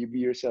kasi you be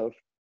yourself.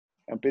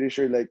 I'm pretty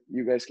sure, like,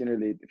 you guys can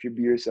relate. If you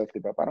be yourself,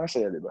 diba? Parang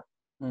saya, diba?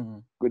 Mm-hmm.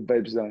 Good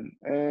vibes lang.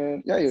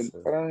 And, yeah, yun.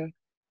 Parang,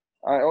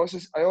 I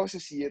also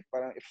see it,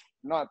 parang, if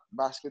not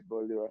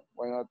basketball, diba?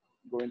 Why not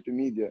go into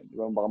media?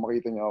 Diba? Baka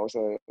makita niyo ako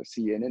sa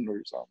CNN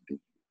or something.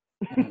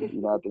 Hindi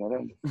natin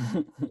alam.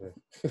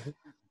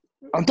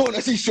 Anton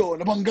Asisio,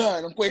 nabangga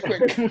ng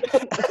kwek-kwek.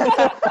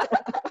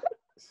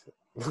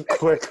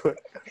 Kwek-kwek.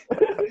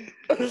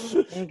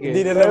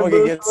 Hindi nila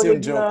magigets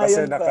yung joke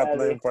kasi nakat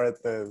na yung part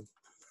na yun.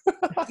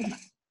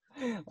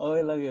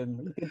 Okay lang yun.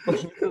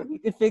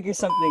 You can figure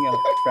something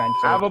out,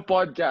 franchise. I have a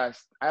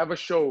podcast. I have a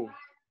show.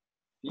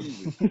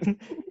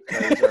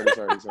 Sorry.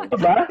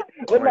 Diba?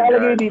 Ba't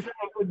nakalagay dito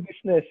sa food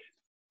business?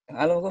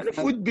 Alam ko. Ano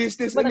food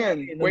business na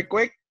yan?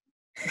 Kwek-kwek?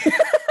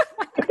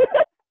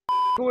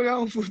 Kung wala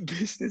akong food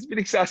business,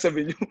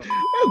 pinagsasabi niyo.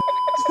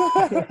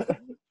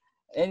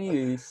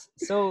 Anyways,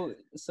 so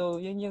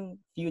yun yung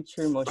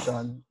future mo,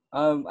 Sean.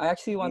 I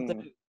actually want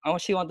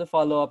to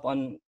follow up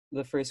on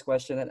the first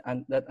question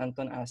that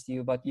Anton asked you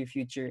about your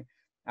future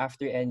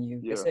after NU.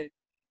 Yeah. Kasi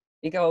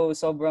ikaw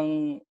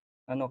sobrang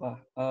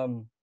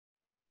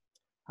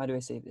how do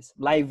I say this?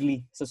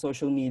 Lively sa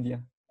social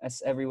media,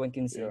 as everyone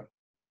can see. Yeah.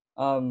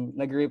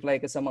 Nag-reply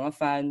ka sa mga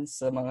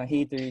fans, sa mga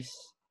haters.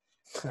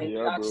 And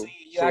yeah,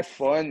 bro.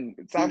 Fun.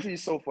 It's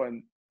actually so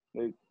fun.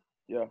 Like,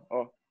 yeah.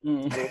 Oh.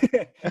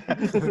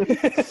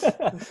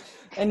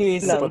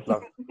 Anyways,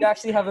 you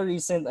actually have a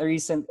recent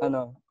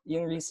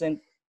yung recent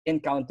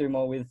encounter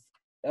mo with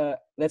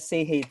let's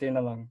say hater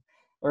na lang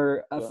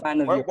or a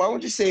fan of yours. Why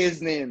won't you say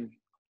his name?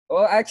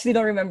 Well, I actually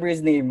don't remember his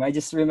name. I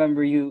just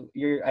remember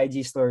your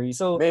IG story.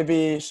 So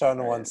maybe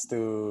Sean wants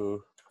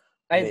to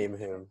name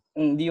him.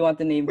 Do you want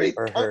to name him? Wait,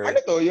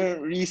 ano to? Yung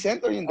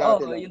recent or yung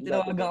dati lang? Yung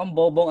tinawagang ang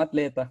bobong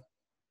atleta.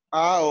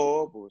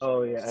 Oo.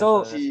 Oh, yeah.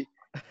 So, si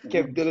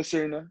Kev De La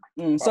Serna.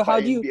 So how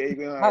do you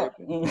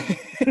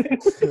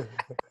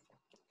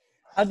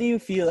how do you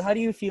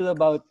feel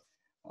about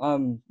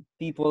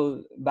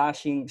people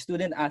bashing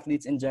student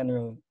athletes in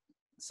general?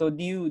 So do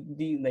you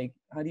like,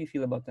 how do you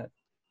feel about that?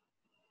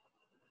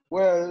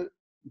 Well,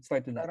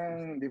 start with that.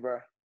 Parang, di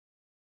ba,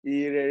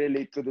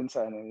 i-relate ko dun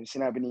sa yung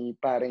sinabi ni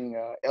paring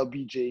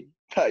LBJ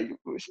tayo.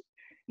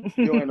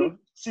 Yung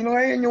sino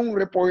nga yung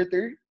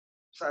reporter?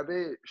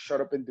 Sabi, shut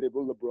up and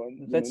dribble,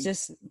 LeBron. That's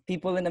just,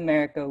 people in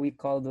America, we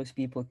call those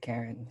people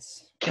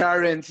Karens.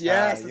 Karens,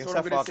 yes. That's yung what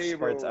I'm gonna Fox say,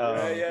 bro. Sports,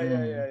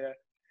 Yeah.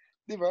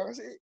 Diba?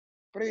 Kasi,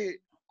 pre,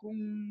 kung,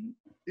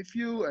 if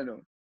you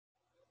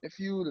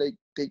like,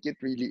 take it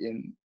really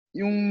in,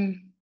 yung,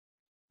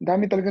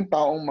 dami talagang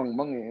taong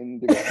mangmang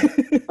eh. Diba?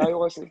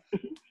 Tayo kasi,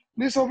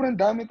 sobrang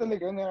dami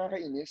talaga,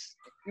 nakakainis.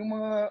 Yung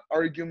mga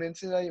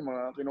arguments nila, yung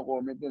mga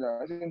kino-comment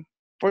nila. Kasi,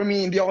 for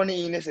me, hindi ako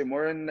naiinis eh.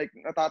 More than like,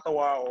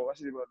 natatawa ako.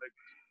 Kasi diba, like,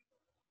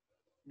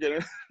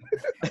 gano'n.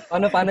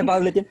 Paano pa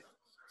ulit yun?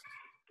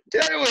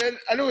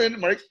 Ano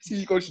yun, Mark?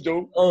 Si Coach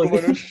Joe? Oh.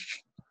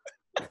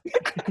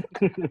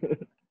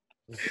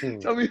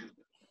 Sabi,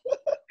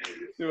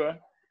 diba?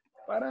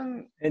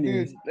 Parang,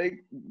 dude,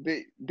 like,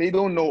 they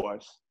don't know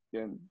us.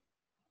 Yan.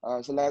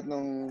 Sa lahat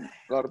ng,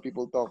 a lot of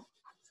people talk,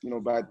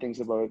 bad things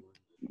about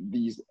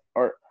these,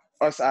 or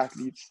us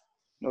athletes.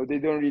 No, they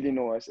don't really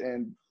know us.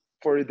 And,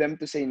 for them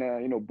to say na,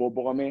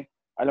 bobo kami,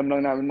 alam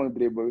lang namin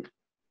mag-dribble.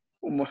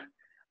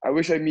 I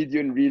wish I meet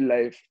you in real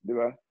life, di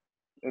ba?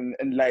 And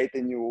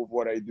enlighten you of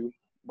what I do.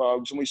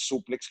 Baka gusto mo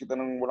i-suplex kita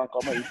ng walang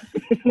kamay.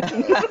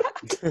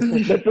 That's what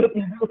you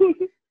do.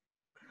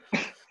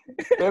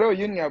 Pero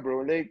yun nga,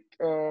 bro. Like,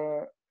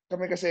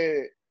 kami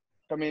kasi,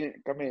 kami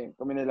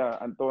nila,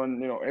 Anton,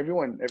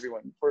 everyone.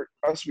 For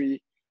us, we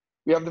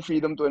have the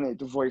freedom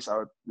to voice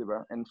out, di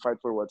ba? And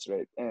fight for what's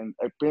right. And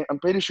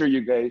I'm pretty sure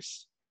you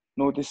guys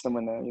notice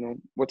naman na,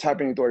 what's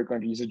happening to our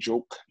country is a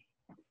joke.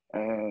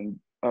 And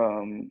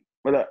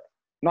wala,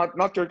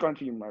 not your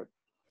country, Mark.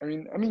 I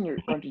mean your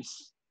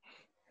country's,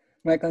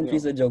 My you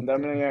country's a know, joke. ang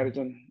dami nangyari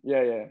dyan.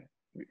 Yeah.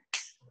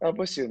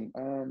 Tapos yun,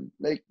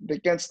 like, they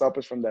can't stop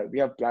us from that.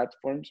 We have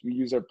platforms. We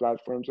use our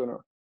platforms,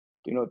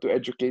 to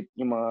educate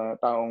yung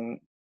mga taong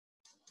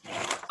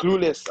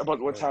clueless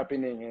about what's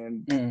happening.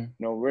 And,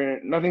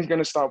 nothing's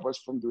gonna stop us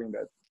from doing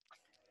that.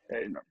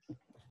 Yeah,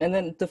 And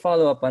then to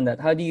follow up on that,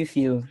 how do you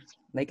feel,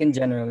 like in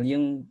general,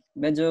 yung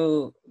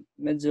medyo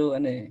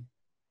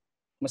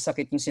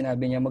masakit yung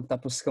sinabi niya,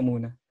 magtapos ka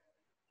muna.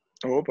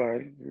 Oo,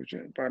 pare.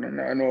 Parang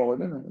naano ako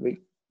dun.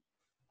 Like,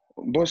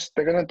 boss,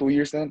 teka lang, 2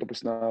 years na lang,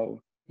 tapos na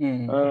ako.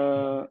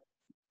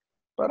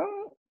 Parang,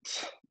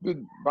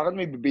 dude, bakit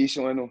may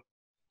base yung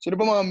Sino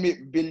ba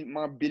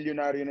mga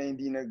bilyonaryo na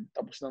hindi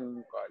nagtapos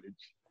ng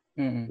college?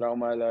 Wala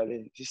akong maalala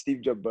eh. Si Steve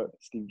Jobs ba?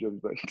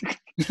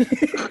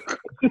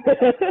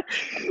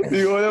 Hindi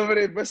ko alam pa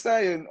rin.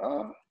 Basta yun.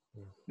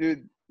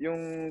 Dude,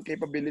 yung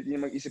capability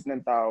niya mag-isip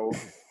ng tao,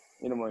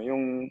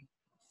 yung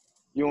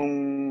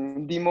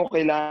hindi mo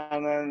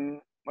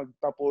kailangan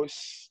magtapos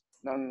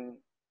ng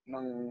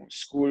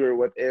school or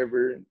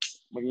whatever,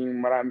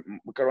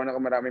 magkaroon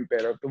ng maraming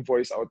pera to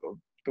voice out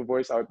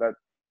that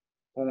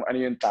kung ano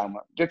yung tama.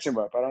 Gets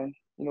mo ba? Parang,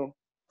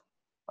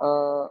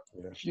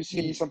 if you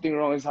see something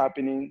wrong is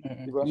happening,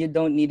 diba? You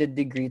don't need a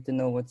degree to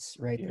know what's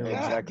right or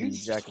wrong.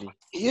 Exactly.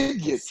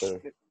 Idiots.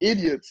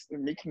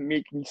 Make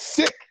me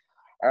sick.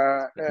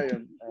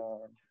 Yun.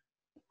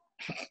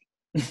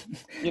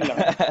 Yun lang.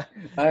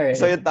 Alright.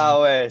 So yung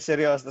tao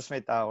serious, tas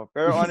may tao.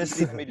 Pero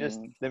honestly,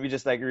 let me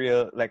just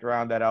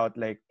round that out.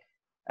 Like,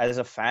 as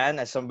a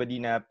fan, as somebody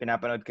na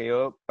pinapanood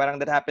kayo,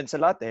 parang that happens a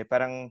lot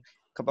Parang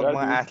kapag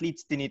mga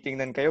athletes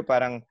tinitingnan kayo,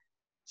 parang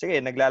sige,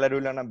 naglalaro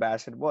lang ng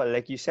basketball.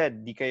 Like you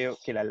said, di kayo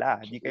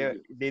kilala.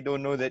 They don't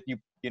know that you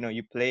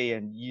play,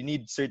 and you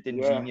need certain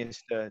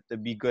genius to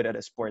be good at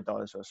a sport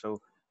also.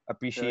 So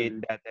appreciate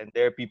that, and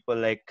there are people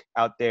like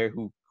out there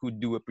who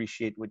do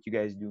appreciate what you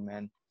guys do,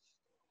 man.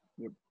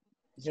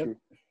 Yep.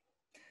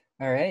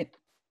 All right.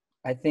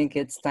 I think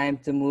it's time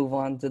to move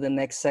on to the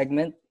next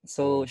segment.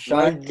 So,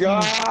 Sean, my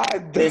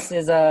God, this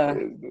is a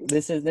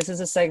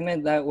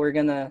segment that we're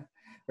gonna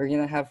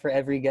have for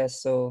every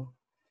guest. So,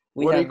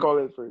 what do you call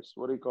it first?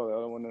 What do you call it?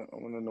 I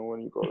wanna know what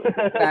you call it.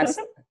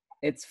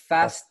 It's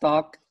fast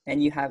talk,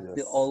 and you have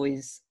to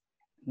always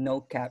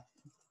no cap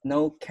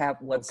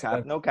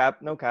whatsoever. No cap.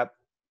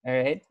 All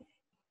right.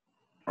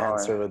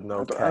 Answer with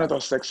no cap. Ano to?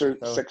 Sex or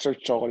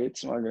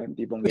chocolates? Mga ganun,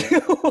 tipong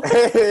ganun.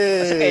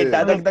 Sige,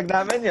 dadagdag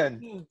namin yun.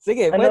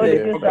 Sige, ano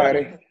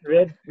pwede.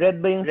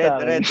 Red ba yung sa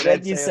akin?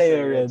 Red yung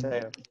sa'yo, red.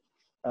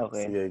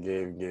 Okay. Sige,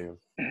 game.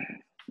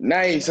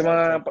 Nay,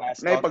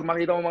 pag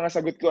makita mo mga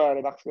sagot ko,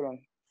 relax ko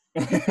lang.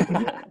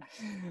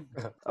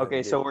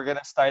 Okay, so we're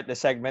gonna start the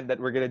segment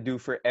that we're gonna do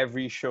for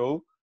every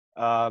show.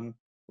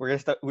 We're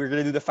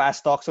gonna do the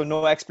fast talk, so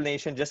no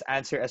explanation, just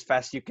answer as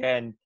fast you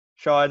can.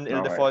 Sean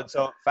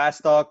Ildefonso,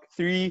 fast talk,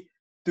 3,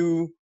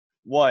 2,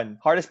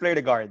 1. Hardest player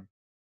to guard?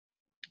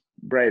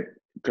 Bright,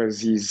 because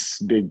he's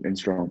big and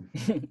strong.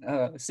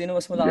 Sino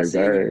mas malakas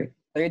sa'yo?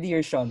 30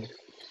 or Sean?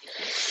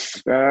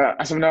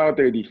 As of now,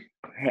 30.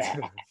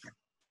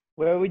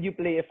 Where would you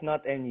play if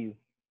not NU?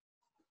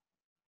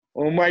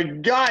 Oh my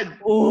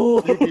God!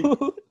 Ooh!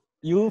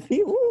 UP?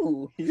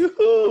 Ooh!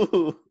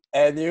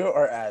 NU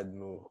or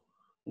ADMU?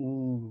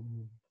 Ooh.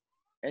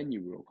 NU,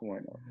 bro. Come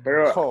on now.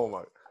 Pero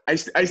I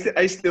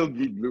still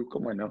bleed blue.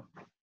 Come on now.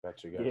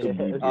 Got you guys.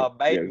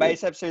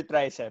 Biceps or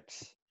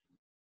triceps?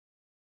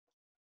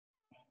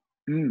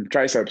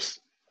 Triceps.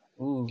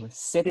 Ooh.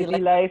 City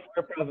life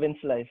or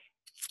province life?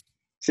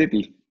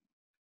 City.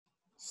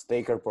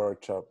 Steak or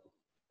pork chop?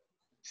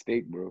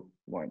 Steak, bro.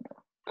 Why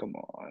not? Come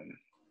on.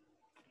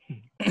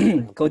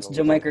 Coach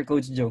Joe Mike or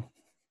Coach Joe?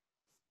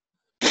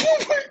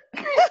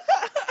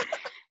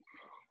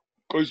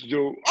 Coach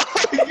Joe.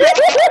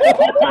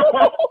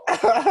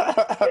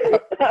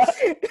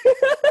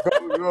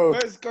 Go.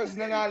 Because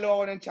nanalo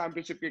ako ng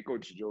championship kay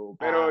Coach Joe.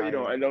 Pero,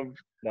 I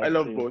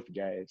love both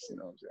guys. You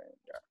know what I'm saying?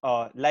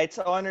 Yeah. Lights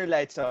on or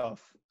lights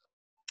off?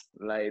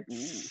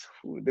 Lights.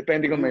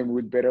 Depending on my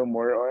mood, pero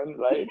more on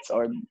lights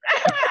on.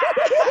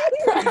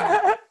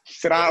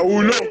 Sira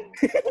ulo.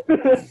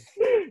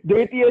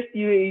 Dirtiest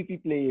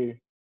UAP player.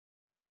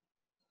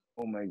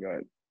 Oh my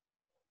God.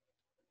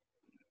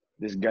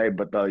 This guy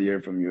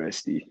Batalier from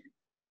UST.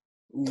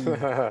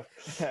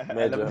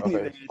 Medyo,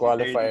 okay.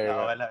 Qualifier.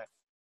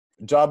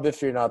 Job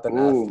if you're not an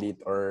athlete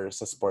or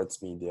sa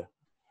sports media.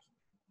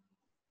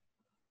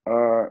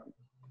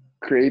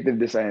 Creative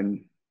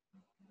design.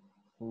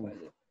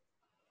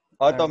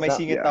 Otto, may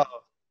singit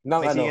ako.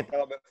 May singit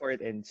ako before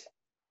it ends.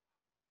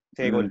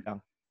 Sige, go lang.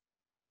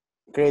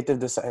 Creative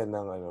design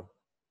ng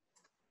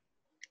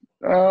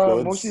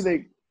mostly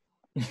like,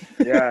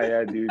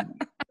 yeah, dude.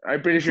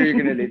 I'm pretty sure you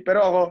can relate. Pero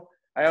ako,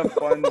 I have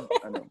fun,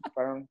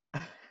 parang,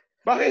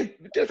 bakit?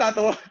 Ba't ka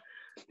tatawa?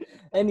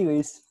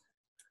 Anyways.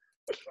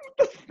 What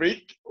the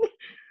freak? Why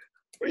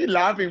are you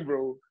laughing,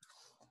 bro?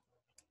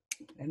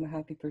 I'm a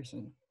happy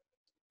person.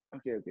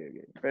 Okay.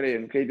 Pero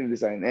yun, creative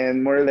design.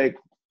 And more like,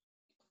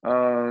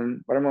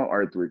 Parang mga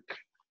artwork.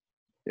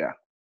 Yeah.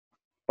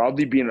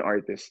 Probably be an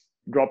artist.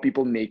 Draw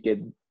people naked.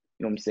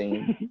 You know what I'm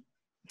saying?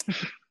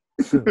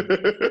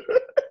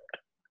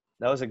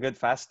 That was a good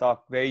fast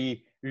talk.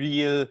 Very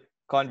real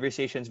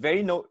conversations.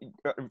 Very no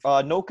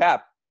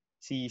cap.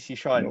 See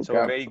Sean. No So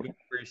cap. very good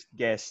first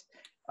guest.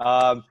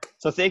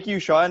 So thank you,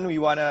 Sean. We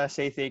wanna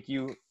say thank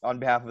you on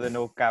behalf of the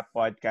No Cap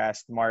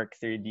podcast, Mark,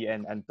 30,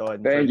 and Anton.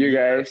 Thank you, being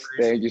our guys.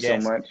 first Thank you so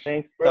guest. much.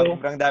 Thanks, bro.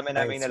 Sobrang dami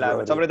naming Thanks,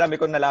 nalaman. brother. Sobrang dami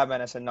kong nalaman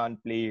as a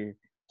non-player.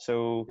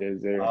 So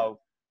Yes, sir.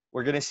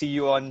 we're gonna see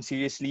you on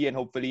Seriously and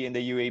hopefully in the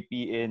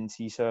UAP in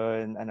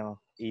season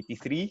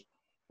 83.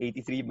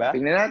 83 ba?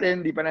 Tingnan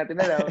natin. Di pa natin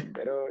alam.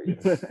 Pero,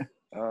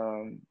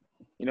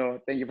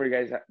 thank you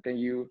Thank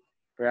you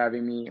for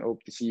having me.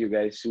 Hope to see you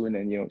guys soon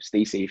and,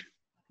 stay safe.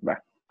 Bye.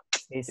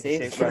 Stay Stay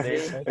safe. safe, brother.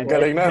 Ang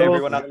galing na.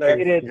 Everyone out there.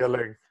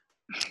 Galing.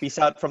 Peace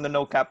out from the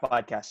No Cap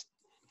podcast.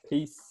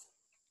 Peace.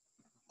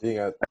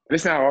 Ingat.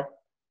 Alis na ako.